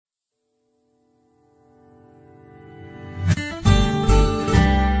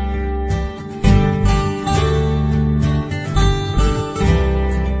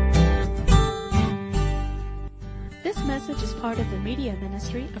media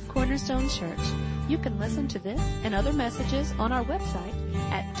ministry of Cornerstone Church. You can listen to this and other messages on our website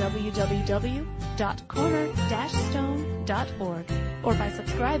at www.corner-stone.org or by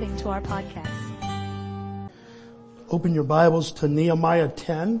subscribing to our podcast. Open your Bibles to Nehemiah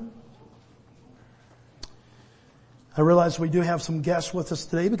 10. I realize we do have some guests with us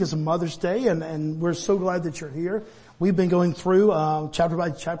today because of Mother's Day, and we're so glad that you're here. We've been going through chapter by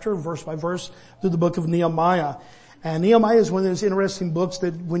chapter, verse by verse, through the book of Nehemiah. And Nehemiah is one of those interesting books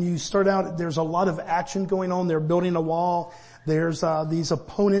that when you start out, there's a lot of action going on. They're building a wall. There's these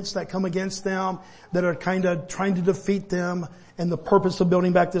opponents that come against them that are kind of trying to defeat them and the purpose of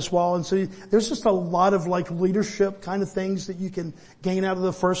building back this wall. And so there's just a lot of like leadership kind of things that you can gain out of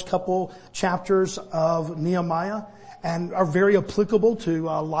the first couple chapters of Nehemiah and are very applicable to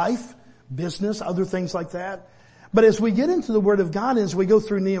life, business, other things like that. But as we get into the Word of God, as we go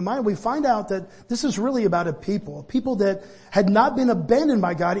through Nehemiah, we find out that this is really about a people that had not been abandoned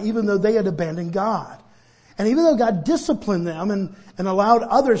by God, even though they had abandoned God. And even though God disciplined them and allowed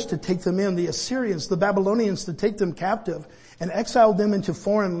others to take them in, the Assyrians, the Babylonians, to take them captive and exiled them into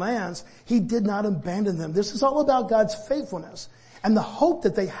foreign lands, He did not abandon them. This is all about God's faithfulness and the hope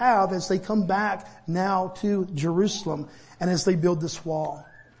that they have as they come back now to Jerusalem and as they build this wall.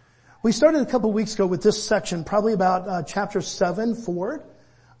 We started a couple of weeks ago with this section, probably about chapter 7 forward,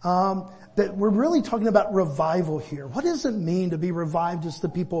 that we're really talking about revival here. What does it mean to be revived as the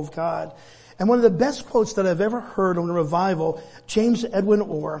people of God? And one of the best quotes that I've ever heard on revival, James Edwin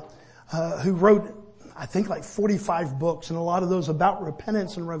Orr, who wrote, I think, like 45 books, and a lot of those about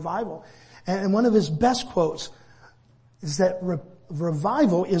repentance and revival. And one of his best quotes is that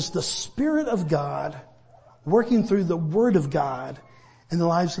revival is the Spirit of God working through the Word of God in the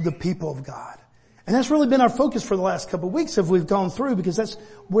lives of the people of God. And that's really been our focus for the last couple of weeks as we've gone through, because that's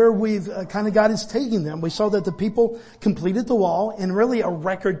where we've kind of God is taking them. We saw that the people completed the wall in really a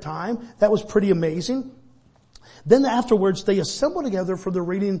record time. That was pretty amazing. Then afterwards, they assembled together for the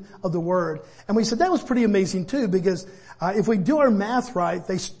reading of the Word. And we said that was pretty amazing too, because if we do our math right,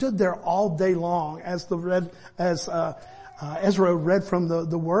 they stood there all day long as Ezra read from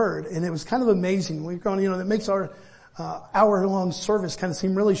the Word. And it was kind of amazing. We're going, it makes our hour-long service kind of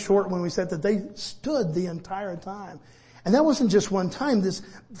seemed really short when we said that they stood the entire time. And that wasn't just one time. This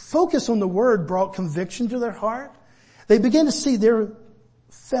focus on the Word brought conviction to their heart. They began to see their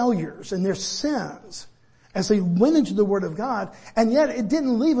failures and their sins as they went into the Word of God, and yet it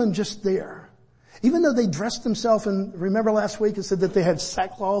didn't leave them just there. Even though they dressed themselves, and remember last week it said that they had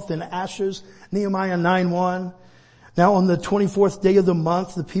sackcloth and ashes, Nehemiah 9:1. Now on the 24th day of the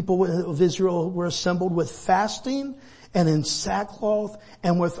month, the people of Israel were assembled with fasting and in sackcloth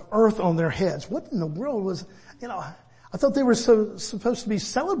and with earth on their heads. What in the world was, I thought they were supposed to be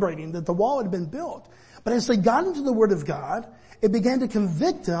celebrating that the wall had been built. But as they got into the Word of God, it began to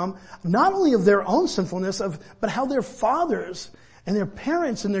convict them not only of their own sinfulness, but how their fathers and their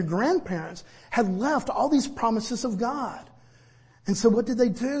parents and their grandparents had left all these promises of God. And so what did they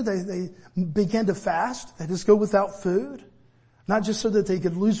do? They began to fast. They just go without food. Not just so that they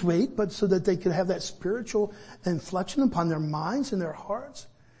could lose weight, but so that they could have that spiritual inflection upon their minds and their hearts.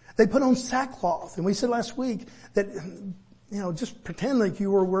 They put on sackcloth. And we said last week that, just pretend like you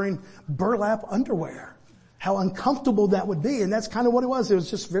were wearing burlap underwear. How uncomfortable that would be. And that's kind of what it was. It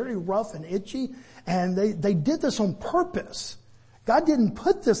was just very rough and itchy. And they did this on purpose. God didn't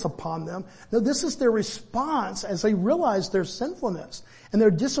put this upon them. No, this is their response as they realized their sinfulness and their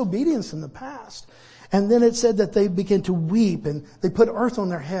disobedience in the past. And then it said that they began to weep and they put earth on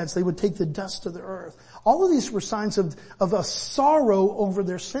their heads. They would take the dust of the earth. All of these were signs of a sorrow over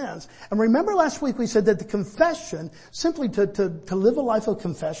their sins. And remember last week we said that the confession, simply to live a life of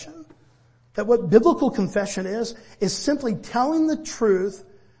confession, that what biblical confession is simply telling the truth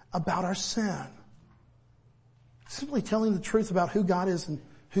about our sin. Simply telling the truth about who God is and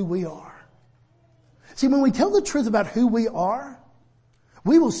who we are. See, when we tell the truth about who we are,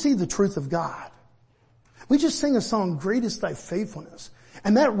 we will see the truth of God. We just sang a song, Great is Thy Faithfulness.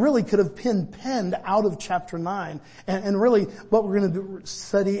 And that really could have been penned out of chapter 9 and really what we're going to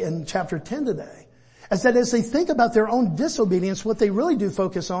study in chapter 10 today. Is that as they think about their own disobedience, what they really do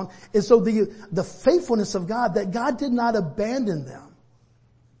focus on is the faithfulness of God, that God did not abandon them.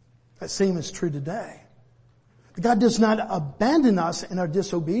 That same is true today. God does not abandon us in our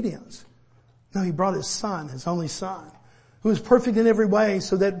disobedience. No, He brought His Son, His only Son, who is perfect in every way,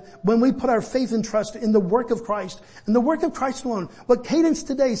 so that when we put our faith and trust in the work of Christ, and the work of Christ alone, what Cadence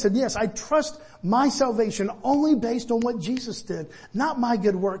today said, yes, I trust my salvation only based on what Jesus did, not my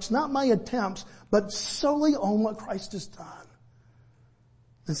good works, not my attempts, but solely on what Christ has done.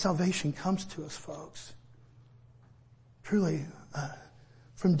 Then salvation comes to us, folks. Truly,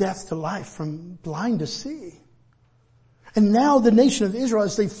 from death to life, from blind to see. And now the nation of Israel,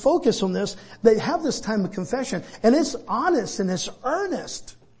 as they focus on this, they have this time of confession. And it's honest and it's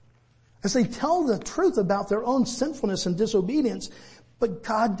earnest as they tell the truth about their own sinfulness and disobedience. But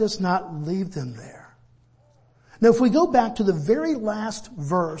God does not leave them there. Now if we go back to the very last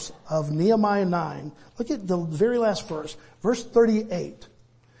verse of Nehemiah 9, look at the very last verse, verse 38.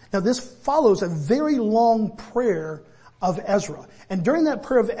 Now this follows a very long prayer of Ezra. And during that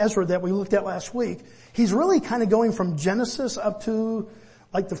prayer of Ezra that we looked at last week, he's really kind of going from Genesis up to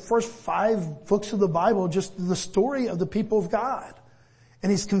like the first 5 books of the Bible, just the story of the people of God.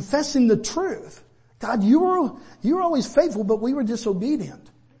 And he's confessing the truth. God, you were always faithful, but we were disobedient.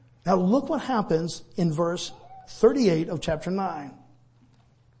 Now look what happens in verse 38 of chapter 9.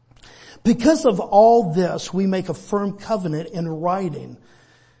 Because of all this, we make a firm covenant in writing.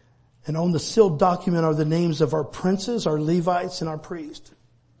 And on the sealed document are the names of our princes, our Levites, and our priests.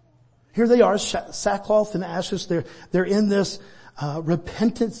 Here they are, sackcloth and ashes. They're in this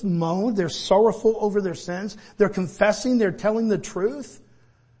repentance mode. They're sorrowful over their sins. They're confessing. They're telling the truth.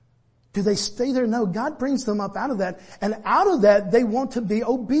 Do they stay there? No. God brings them up out of that. And out of that, they want to be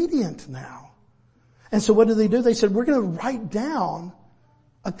obedient now. And so what do? They said, we're going to write down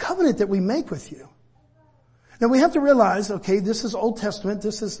a covenant that we make with you. Now we have to realize, okay, this is Old Testament.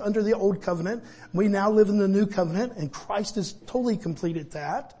 This is under the Old Covenant. We now live in the New Covenant, and Christ has totally completed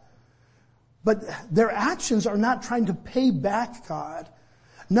that. But their actions are not trying to pay back God.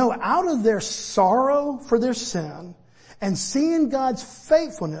 No, out of their sorrow for their sin and seeing God's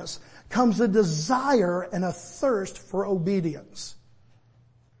faithfulness comes a desire and a thirst for obedience.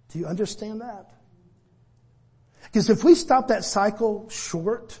 Do you understand that? Because if we stop that cycle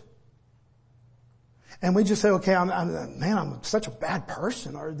short, and we just say, okay, I'm such a bad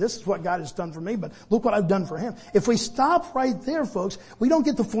person, or this is what God has done for me, but look what I've done for him. If we stop right there, folks, we don't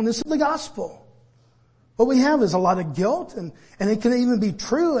get the fullness of the gospel. What we have is a lot of guilt, and it can even be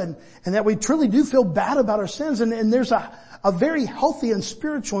true, and that we truly do feel bad about our sins, and there's a very healthy and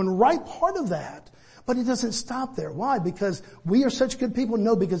spiritual and right part of that. But it doesn't stop there. Why? Because we are such good people?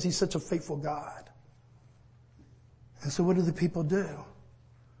 No, because he's such a faithful God. And so what do the people do?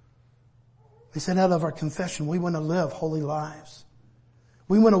 They said, out of our confession, we want to live holy lives.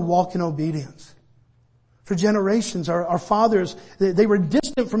 We want to walk in obedience. For generations, our fathers, they were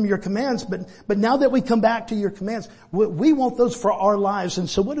distant from your commands, but now that we come back to your commands, we want those for our lives. And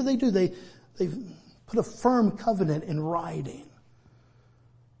so what do? They put a firm covenant in writing.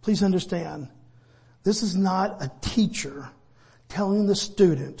 Please understand, this is not a teacher telling the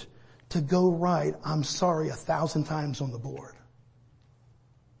student to go write, I'm sorry, 1,000 times on the board.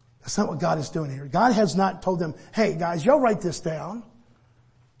 That's not what God is doing here. God has not told them, hey guys, y'all write this down,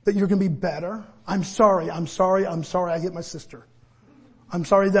 that you're going to be better. I'm sorry I hit my sister. I'm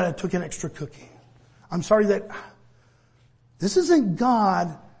sorry that I took an extra cookie. I'm sorry that... This isn't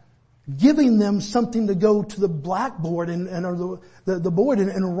God giving them something to go to the blackboard or the board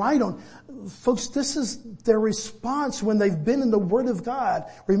and write on. Folks, this is their response when they've been in the Word of God.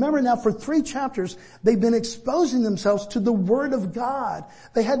 Remember now, for 3 chapters, they've been exposing themselves to the Word of God.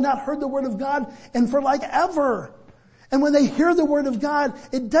 They had not heard the Word of God and for like ever. And when they hear the Word of God,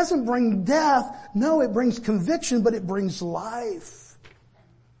 it doesn't bring death. No, it brings conviction, but it brings life.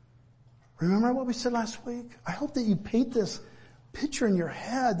 Remember what we said last week? I hope that you paint this picture in your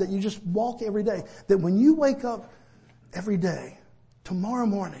head, that you just walk every day. That when you wake up every day, tomorrow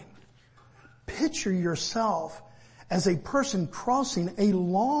morning, picture yourself as a person crossing a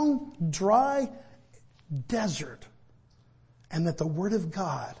long, dry desert, and that the Word of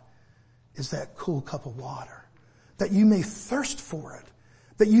God is that cool cup of water. That you may thirst for it.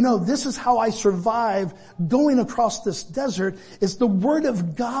 That you know, this is how I survive going across this desert, is the Word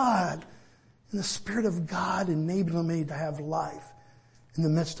of God. And the Spirit of God enabling me to have life in the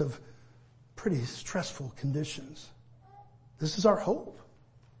midst of pretty stressful conditions. This is our hope.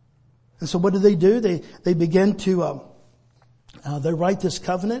 And so what do? They begin to, they write this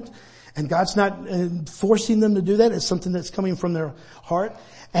covenant, and God's not forcing them to do that. It's something that's coming from their heart.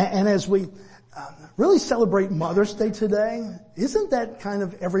 And as we really celebrate Mother's Day today, isn't that kind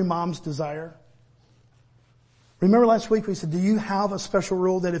of every mom's desire? Remember last week we said, do you have a special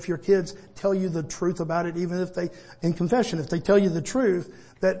rule that if your kids tell you the truth about it, even if in confession, if they tell you the truth,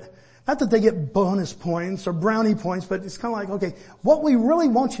 that, not that they get bonus points or brownie points, but it's kind of like, okay, what we really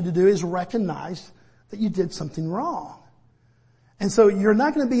want you to do is recognize that you did something wrong. And so you're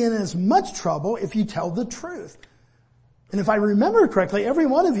not going to be in as much trouble if you tell the truth. And if I remember correctly, every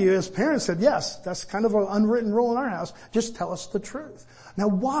one of you as parents said, yes, that's kind of an unwritten rule in our house. Just tell us the truth. Now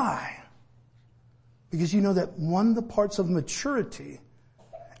why? Because you know that one of the parts of maturity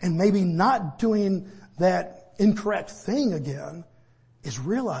and maybe not doing that incorrect thing again is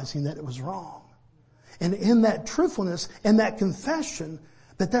realizing that it was wrong. And in that truthfulness and that confession,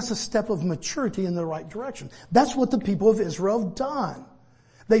 that's a step of maturity in the right direction. That's what the people of Israel have done.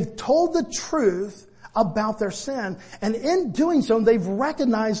 They've told the truth about their sin, and in doing so, they've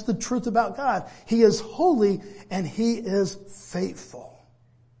recognized the truth about God. He is holy and He is faithful.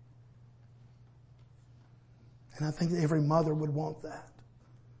 And I think that every mother would want that.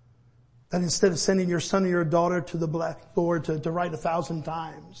 That instead of sending your son or your daughter to the blackboard to write 1,000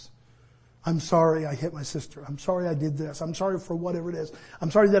 times, I'm sorry I hit my sister. I'm sorry I did this. I'm sorry for whatever it is.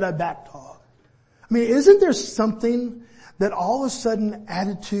 I'm sorry that I backtalked. I mean, isn't there something that all of a sudden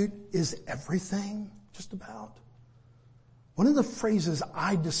attitude is everything? Just about. One of the phrases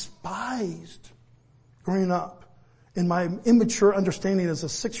I despised growing up in my immature understanding as a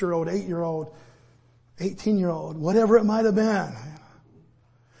 6-year-old, 8-year-old, 18-year-old, whatever it might have been.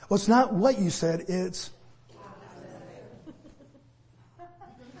 Well, it's not what you said, it's...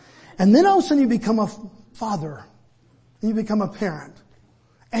 And then all of a sudden you become a father, and you become a parent,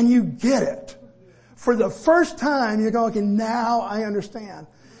 and you get it. For the first time, you go, okay, now I understand.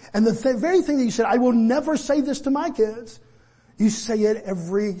 And the very thing that you said, I will never say this to my kids, you say it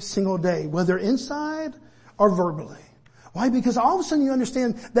every single day, whether inside or verbally. Why? Because all of a sudden you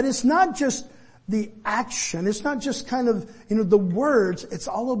understand that it's not just the action, it's not just kind of, the words, it's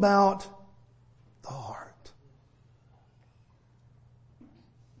all about the heart.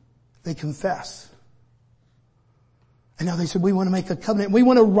 They confess. And now they said, we want to make a covenant. We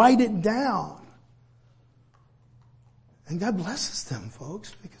want to write it down. And God blesses them,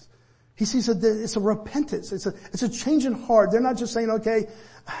 folks, because He sees that it's a repentance. It's a change in heart. They're not just saying, okay,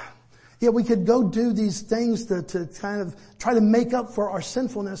 yeah, we could go do these things to kind of try to make up for our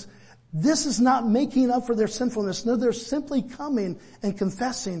sinfulness. This is not making up for their sinfulness. No, they're simply coming and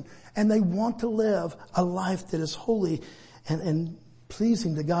confessing, and they want to live a life that is holy and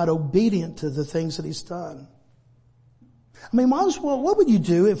pleasing to God, obedient to the things that He's done. I mean, what would you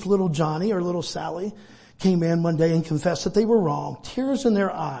do if little Johnny or little Sally came in one day and confessed that they were wrong, tears in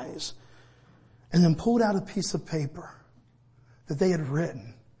their eyes, and then pulled out a piece of paper that they had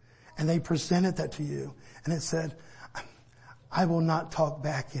written, and they presented that to you, and it said, I will not talk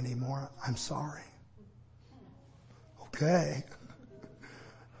back anymore. I'm sorry. Okay.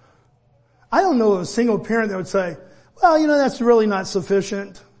 I don't know a single parent that would say, well, that's really not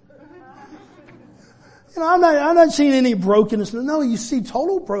sufficient. I'm not seeing any brokenness. No, you see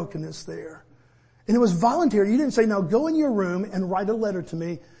total brokenness there. And it was voluntary. You didn't say, now go in your room and write a letter to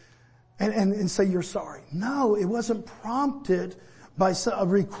me and say you're sorry. No, it wasn't prompted by a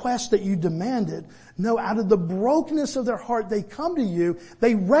request that you demanded. No, out of the brokenness of their heart, they come to you.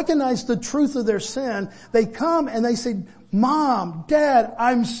 They recognize the truth of their sin. They come and they say, Mom, Dad,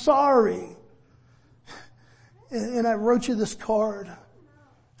 I'm sorry. And I wrote you this card.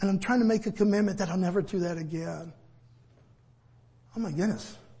 And I'm trying to make a commitment that I'll never do that again. Oh my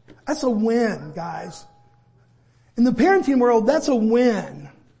goodness. That's a win, guys. In the parenting world, that's a win.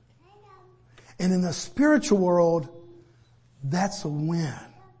 And in the spiritual world, that's a win.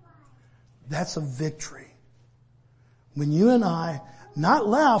 That's a victory. When you and I, not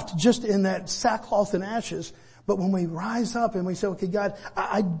left just in that sackcloth and ashes, but when we rise up and we say, okay, God,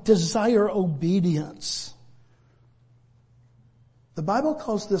 I desire obedience. The Bible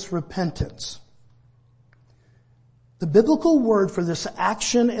calls this repentance. The biblical word for this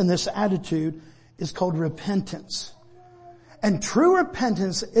action and this attitude is called repentance. And true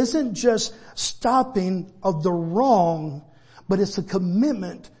repentance isn't just stopping of the wrong, but it's a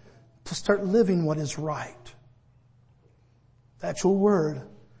commitment to start living what is right. The actual word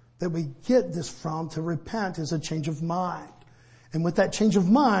that we get this from, to repent, is a change of mind. And with that change of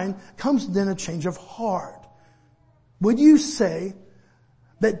mind comes then a change of heart. Would you say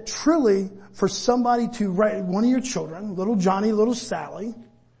that truly for somebody to write, one of your children, little Johnny, little Sally,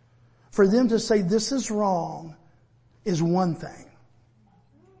 for them to say this is wrong is one thing?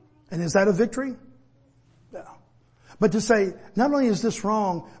 And is that a victory? No. But to say, not only is this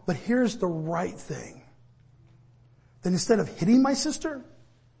wrong, but here's the right thing. Then instead of hitting my sister,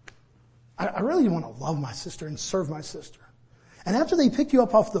 I really want to love my sister and serve my sister. And after they pick you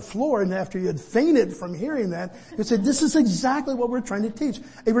up off the floor and after you had fainted from hearing that, you said, this is exactly what we're trying to teach.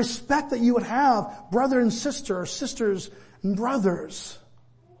 A respect that you would have brother and sister, or sisters and brothers.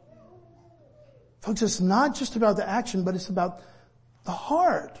 Folks, it's not just about the action, but it's about the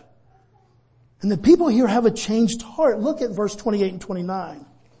heart. And the people here have a changed heart. Look at verse 28 and 29.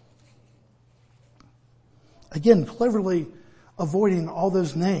 Again, cleverly avoiding all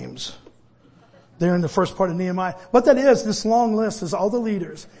those names. there in the first part of Nehemiah. What that is, this long list is all the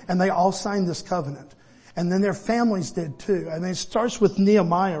leaders, and they all signed this covenant. And then their families did too. I mean, it starts with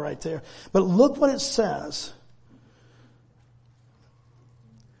Nehemiah right there. But look what it says.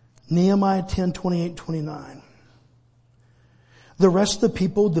 Nehemiah 10:28-29. The rest of the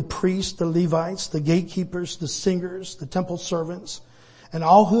people, the priests, the Levites, the gatekeepers, the singers, the temple servants, and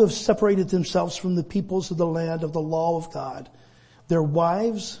all who have separated themselves from the peoples of the land of the law of God, their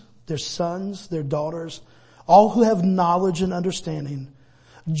wives, their sons, their daughters, all who have knowledge and understanding,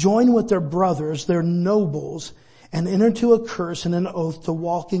 join with their brothers, their nobles, and enter into a curse and an oath to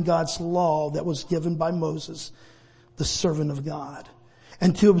walk in God's law that was given by Moses, the servant of God,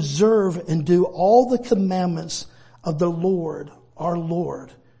 and to observe and do all the commandments of the Lord, our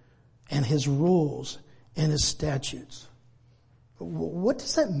Lord, and his rules and his statutes. What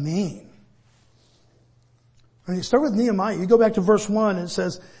does that mean? When you start with Nehemiah, you go back to verse 1, and it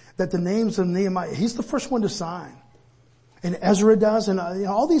says that the names of Nehemiah, he's the first one to sign. And Ezra does, and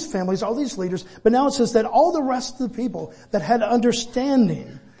all these families, all these leaders. But now it says that all the rest of the people that had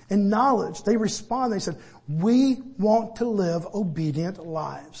understanding and knowledge, they respond, they said, we want to live obedient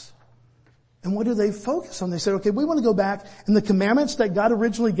lives. And what do they focus on? They said, okay, we want to go back, and the commandments that God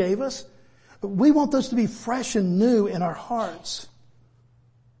originally gave us, we want those to be fresh and new in our hearts.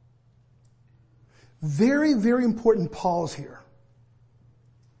 Very, very important pause here.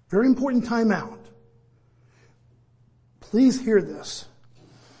 Very important time out. Please hear this.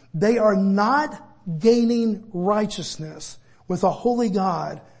 They are not gaining righteousness with a holy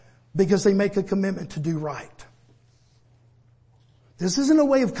God because they make a commitment to do right. This isn't a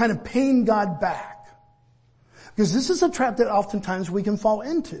way of kind of paying God back. Because this is a trap that oftentimes we can fall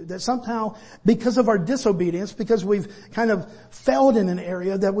into. That somehow, because of our disobedience, because we've kind of failed in an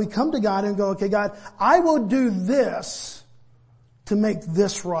area, that we come to God and go, okay, God, I will do this to make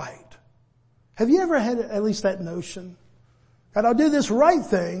this right. Have you ever had at least that notion? God, I'll do this right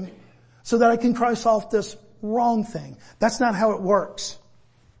thing so that I can cross off this wrong thing. That's not how it works.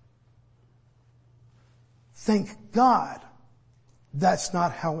 Thank God that's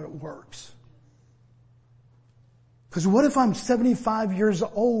not how it works. Because what if I'm 75 years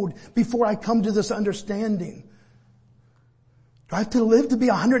old before I come to this understanding? Do I have to live to be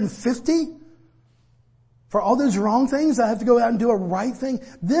 150? For all those wrong things, I have to go out and do a right thing?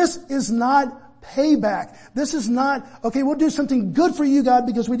 This is not payback. This is not, okay, we'll do something good for you, God,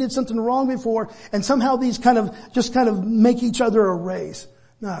 because we did something wrong before, and somehow these kind of make each other a race.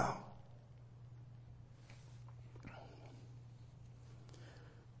 No.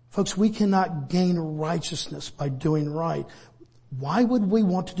 Folks, we cannot gain righteousness by doing right. Why would we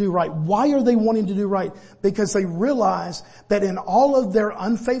want to do right? Why are they wanting to do right? Because they realize that in all of their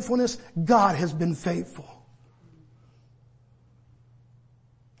unfaithfulness, God has been faithful.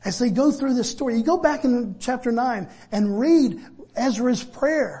 As they go through this story, you go back in chapter 9 and read Ezra's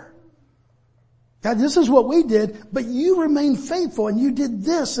prayer. God, this is what we did, but you remained faithful and you did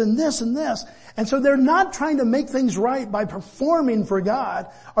this and this and this. And so they're not trying to make things right by performing for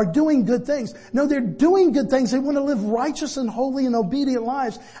God or doing good things. No, they're doing good things. They want to live righteous and holy and obedient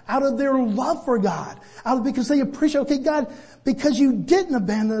lives out of their love for God. Because they appreciate, okay, God, because you didn't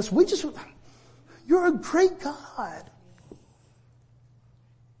abandon us, you're a great God.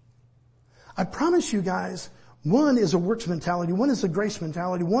 I promise you guys, one is a works mentality, one is a grace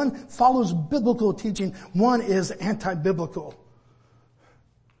mentality, one follows biblical teaching, one is anti-biblical.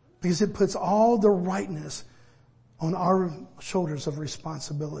 Because it puts all the rightness on our shoulders of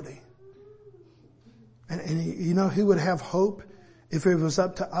responsibility. And you know who would have hope if it was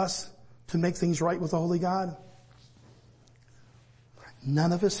up to us to make things right with the Holy God?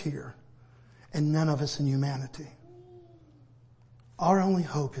 None of us here, and none of us in humanity. Our only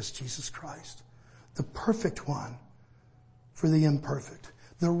hope is Jesus Christ, the perfect one for the imperfect,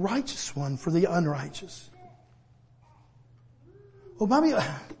 the righteous one for the unrighteous. Well, Bobby,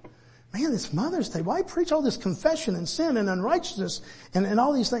 man, it's Mother's Day. Why preach all this confession and sin and unrighteousness and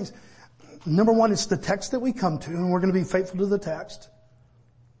all these things? Number one, it's the text that we come to, and we're going to be faithful to the text.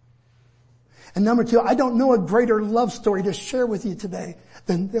 And number two, I don't know a greater love story to share with you today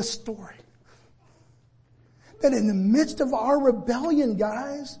than this story. That in the midst of our rebellion,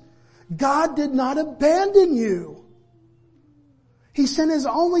 guys, God did not abandon you. He sent His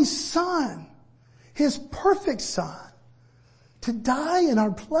only Son, His perfect Son, to die in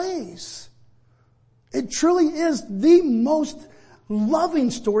our place. It truly is the most loving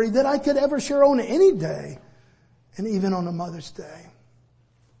story that I could ever share on any day, and even on a Mother's Day.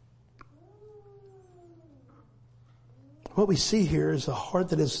 What we see here is a heart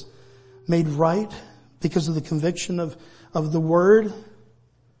that is made right because of the conviction of the Word.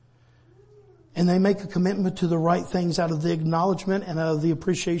 And they make a commitment to the right things out of the acknowledgement and out of the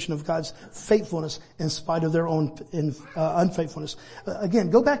appreciation of God's faithfulness in spite of their own unfaithfulness. Again,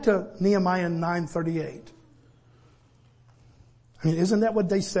 go back to Nehemiah 9:38. I mean, isn't that what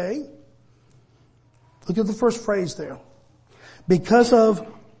they say? Look at the first phrase there. Because of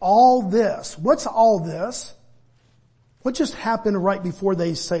all this. What's all this? What just happened right before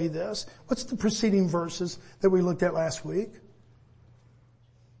they say this? What's the preceding verses that we looked at last week?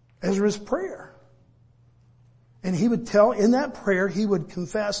 Ezra's prayer. And he would tell, in that prayer, he would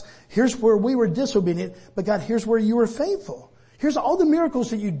confess, here's where we were disobedient, but God, here's where you were faithful. Here's all the miracles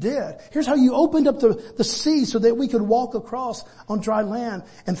that you did. Here's how you opened up the sea so that we could walk across on dry land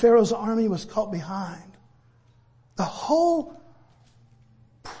and Pharaoh's army was caught behind. The whole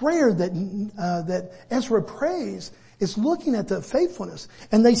prayer that Ezra prays is looking at the faithfulness.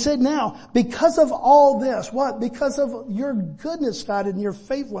 And they said now, because of all this, what? Because of your goodness, God, and your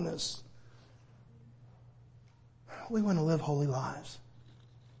faithfulness, we want to live holy lives.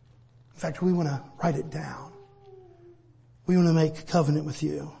 In fact, we want to write it down. We want to make a covenant with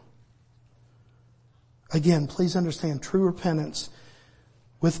you. Again, please understand, true repentance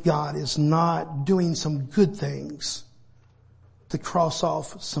with God is not doing some good things to cross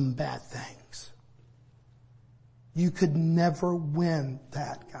off some bad things. You could never win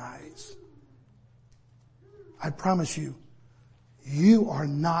that, guys. I promise you, you are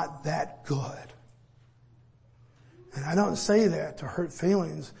not that good. And I don't say that to hurt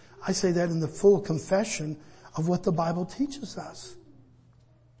feelings. I say that in the full confession of what the Bible teaches us.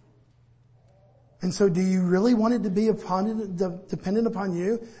 And so do you really want it to be dependent upon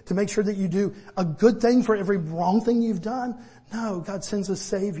you to make sure that you do a good thing for every wrong thing you've done? No, God sends a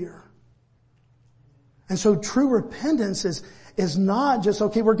Savior. And so true repentance is not just,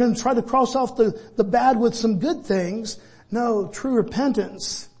 okay, we're going to try to cross off the bad with some good things. No, true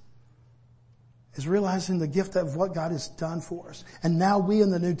repentance is realizing the gift of what God has done for us. And now we in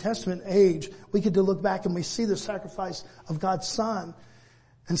the New Testament age, we get to look back and we see the sacrifice of God's Son.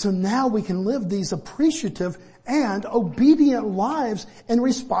 And so now we can live these appreciative and obedient lives in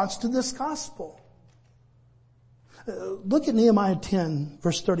response to this gospel. Look at Nehemiah 10,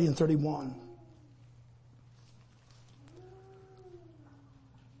 verse 30 and 31.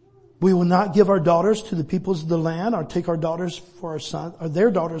 We will not give our daughters to the peoples of the land or take our daughters for our sons, or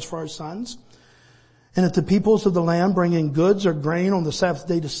their daughters for our sons. And if the peoples of the land bring in goods or grain on the Sabbath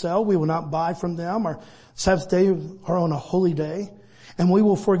day to sell, we will not buy from them, or Sabbath day or on a holy day. And we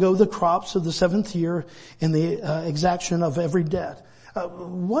will forego the crops of the seventh year in the exaction of every debt.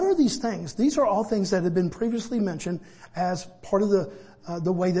 What are these things? These are all things that had been previously mentioned as part of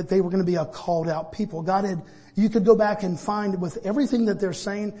the way that they were going to be a called out people. You could go back and find with everything that they're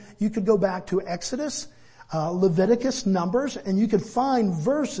saying, you could go back to Exodus, Leviticus, Numbers, and you could find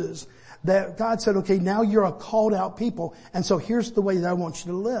verses that God said, okay, now you're a called out people, and so here's the way that I want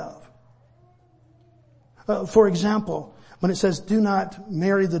you to live. For example, when it says, do not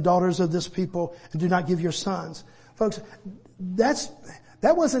marry the daughters of this people and do not give your sons. Folks,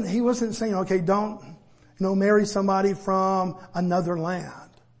 he wasn't saying, okay, don't, marry somebody from another land.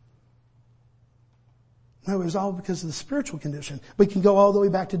 No, it was all because of the spiritual condition. We can go all the way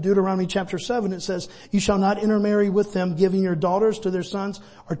back to Deuteronomy chapter 7. It says, you shall not intermarry with them, giving your daughters to their sons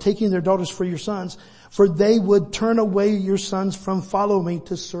or taking their daughters for your sons, for they would turn away your sons from following me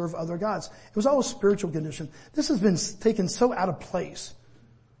to serve other gods. It was all a spiritual condition. This has been taken so out of place.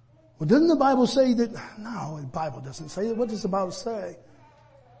 Well, doesn't the Bible say that? No, the Bible doesn't say that. What does the Bible say?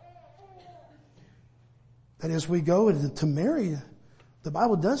 That as we go to marry, the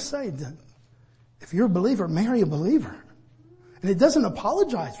Bible does say that if you're a believer, marry a believer. And it doesn't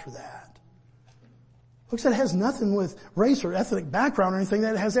apologize for that. Folks, that has nothing with race or ethnic background or anything.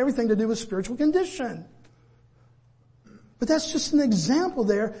 That has everything to do with spiritual condition. But that's just an example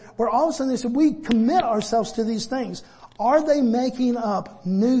there where all of a sudden they said, we commit ourselves to these things. Are they making up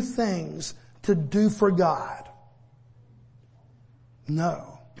new things to do for God?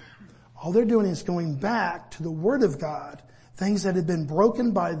 No. All they're doing is going back to the Word of God, things that had been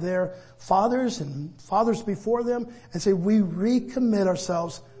broken by their fathers and fathers before them, and say, we recommit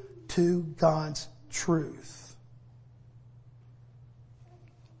ourselves to God's truth.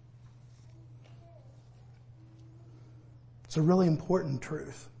 It's a really important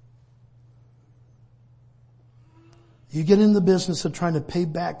truth. You get in the business of trying to pay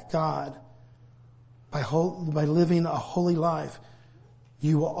back God by living a holy life,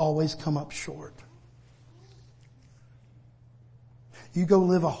 you will always come up short. You go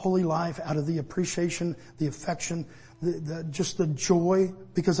live a holy life out of the appreciation, the affection, just the joy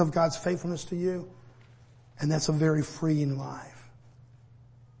because of God's faithfulness to you. And that's a very freeing life.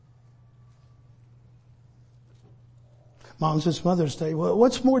 Moms, it's Mother's Day. Well,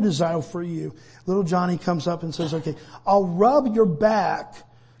 what's more desirable for you? Little Johnny comes up and says, okay, I'll rub your back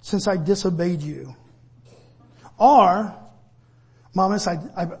since I disobeyed you. Or, Mom,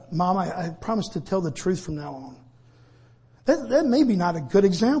 I promise to tell the truth from now on. That may be not a good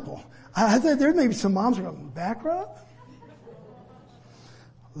example. I think there may be some moms who are going, back rub?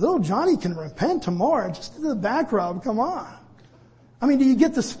 Little Johnny can repent tomorrow. Just do the back rub. Come on. I mean, do you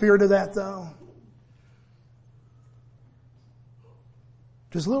get the spirit of that though?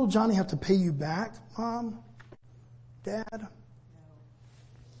 Does little Johnny have to pay you back, Mom? Dad?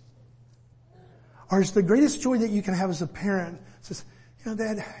 Or is the greatest joy that you can have as a parent says,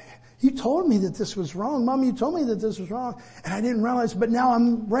 Dad, you told me that this was wrong. Mom, you told me that this was wrong. And I didn't realize, but now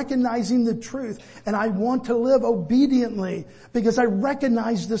I'm recognizing the truth. And I want to live obediently because I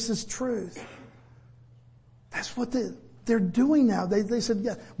recognize this is truth. That's what they're doing now. They said,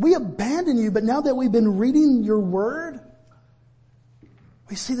 yeah, we abandon you, but now that we've been reading your word,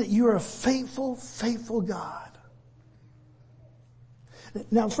 we see that you are a faithful, faithful God.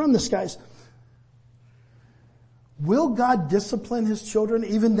 Now from this, guys, will God discipline His children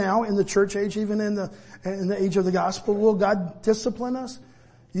even now in the church age, even in the age of the gospel? Will God discipline us?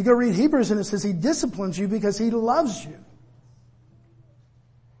 You go read Hebrews and it says He disciplines you because He loves you.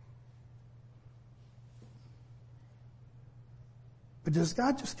 But does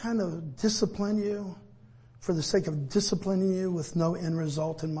God just kind of discipline you for the sake of disciplining you with no end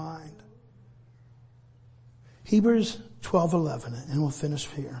result in mind? Hebrews 12:11, and we'll finish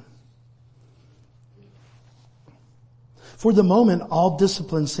here. For the moment, all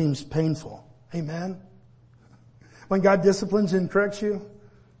discipline seems painful. Amen? When God disciplines and corrects you,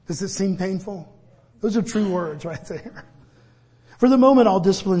 does it seem painful? Those are true words right there. For the moment, all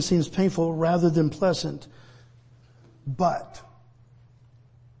discipline seems painful rather than pleasant. But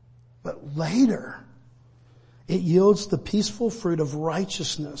later, it yields the peaceful fruit of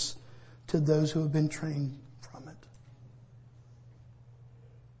righteousness to those who have been trained from it.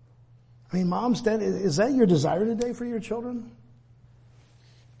 I mean, moms, dad, is that your desire today for your children?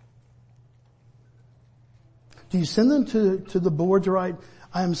 Do you send them to the board to write,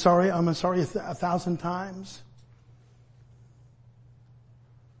 I'm sorry 1,000 times?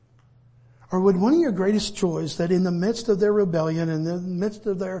 Or would one of your greatest joys that in the midst of their rebellion, in the midst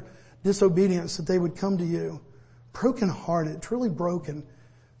of their disobedience, that they would come to you brokenhearted, truly broken.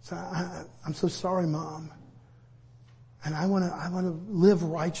 So I'm so sorry, Mom. And I want to live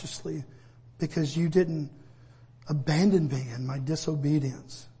righteously because you didn't abandon me in my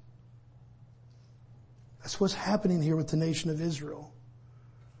disobedience. That's what's happening here with the nation of Israel.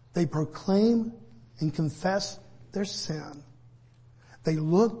 They proclaim and confess their sin. They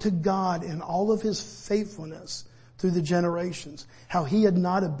look to God in all of His faithfulness through the generations, how He had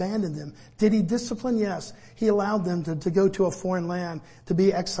not abandoned them. Did He discipline? Yes. He allowed them to go to a foreign land, to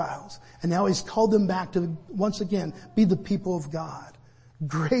be exiles. And now He's called them back to, once again, be the people of God.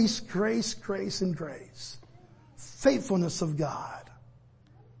 Grace, grace, grace, and grace. Faithfulness of God.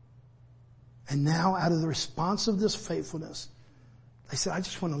 And now out of the response of this faithfulness, they said, I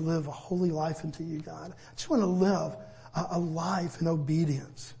just want to live a holy life unto you, God. I just want to live a life in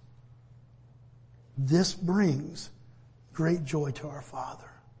obedience. This brings great joy to our Father.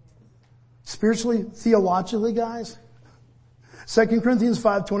 Spiritually, theologically, guys, 2 Corinthians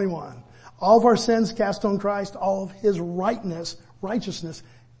 5:21. All of our sins cast on Christ, all of His righteousness,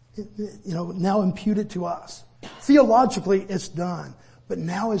 now imputed to us. Theologically, it's done. But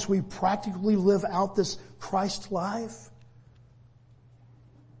now as we practically live out this Christ life,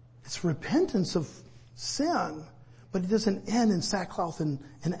 it's repentance of sin, but it doesn't end in sackcloth and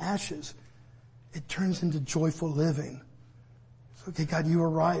ashes. It turns into joyful living. Okay, God, you were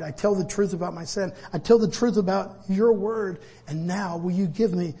right. I tell the truth about my sin. I tell the truth about your word. And now will you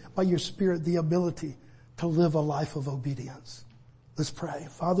give me, by your Spirit, the ability to live a life of obedience? Let's pray.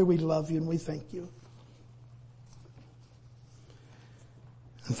 Father, we love you and we thank you.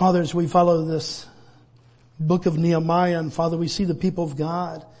 And Father, as we follow this book of Nehemiah, and Father, we see the people of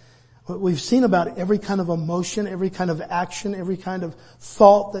God. We've seen about every kind of emotion, every kind of action, every kind of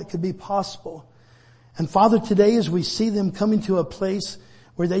thought that could be possible. And Father, today as we see them coming to a place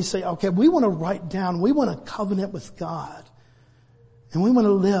where they say, okay, we want to write down, we want to covenant with God. And we want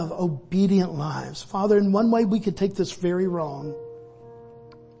to live obedient lives. Father, in one way we could take this very wrong.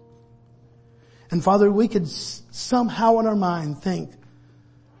 And Father, we could somehow in our mind think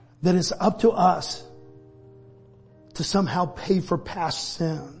that it's up to us to somehow pay for past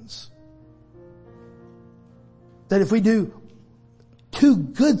sins. That if we do 2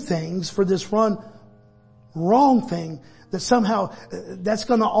 good things for this wrong thing, that somehow that's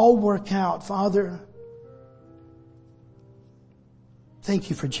going to all work out. Father, Thank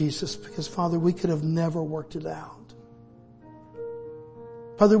you for Jesus, because Father, we could have never worked it out.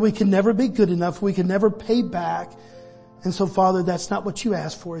 Father, we can never be good enough. We can never pay back. And so, Father, that's not what you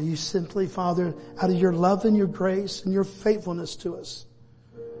asked for. You simply, Father, out of your love and your grace and your faithfulness to us,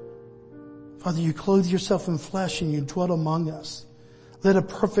 Father, you clothed yourself in flesh and you dwelt among us, led a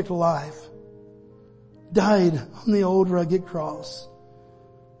perfect life, died on the old rugged cross,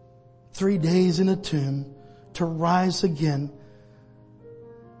 3 days in a tomb, to rise again,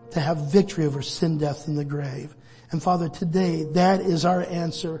 to have victory over sin, death, and the grave. And Father, today, that is our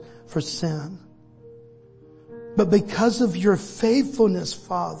answer for sin. But because of your faithfulness,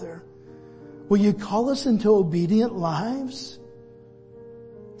 Father, will you call us into obedient lives?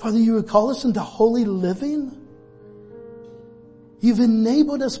 Father, you would call us into holy living. You've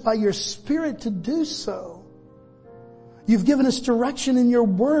enabled us by your Spirit to do so. You've given us direction in your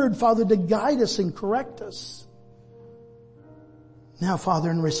word, Father, to guide us and correct us. Now,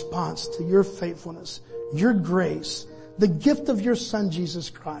 Father, in response to your faithfulness, your grace, the gift of your Son, Jesus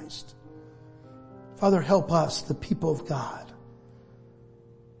Christ, Father, help us, the people of God,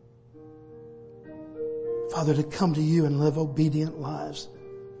 Father, to come to you and live obedient lives.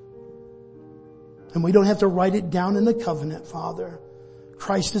 And we don't have to write it down in the covenant, Father.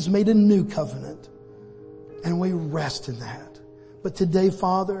 Christ has made a new covenant, and we rest in that. But today,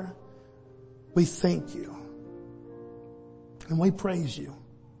 Father, we thank you and we praise you,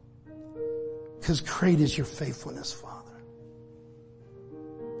 because great is your faithfulness, Father.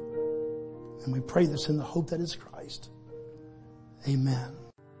 And we pray this in the hope that is Christ. Amen.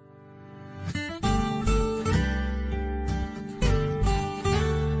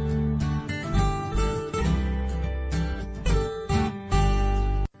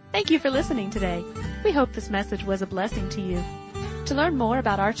 Thank you for listening today. We hope this message was a blessing to you. To learn more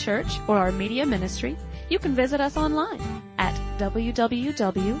about our church or our media ministry, you can visit us online at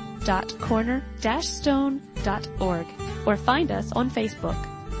www.corner-stone.org or find us on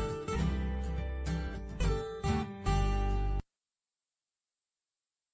Facebook.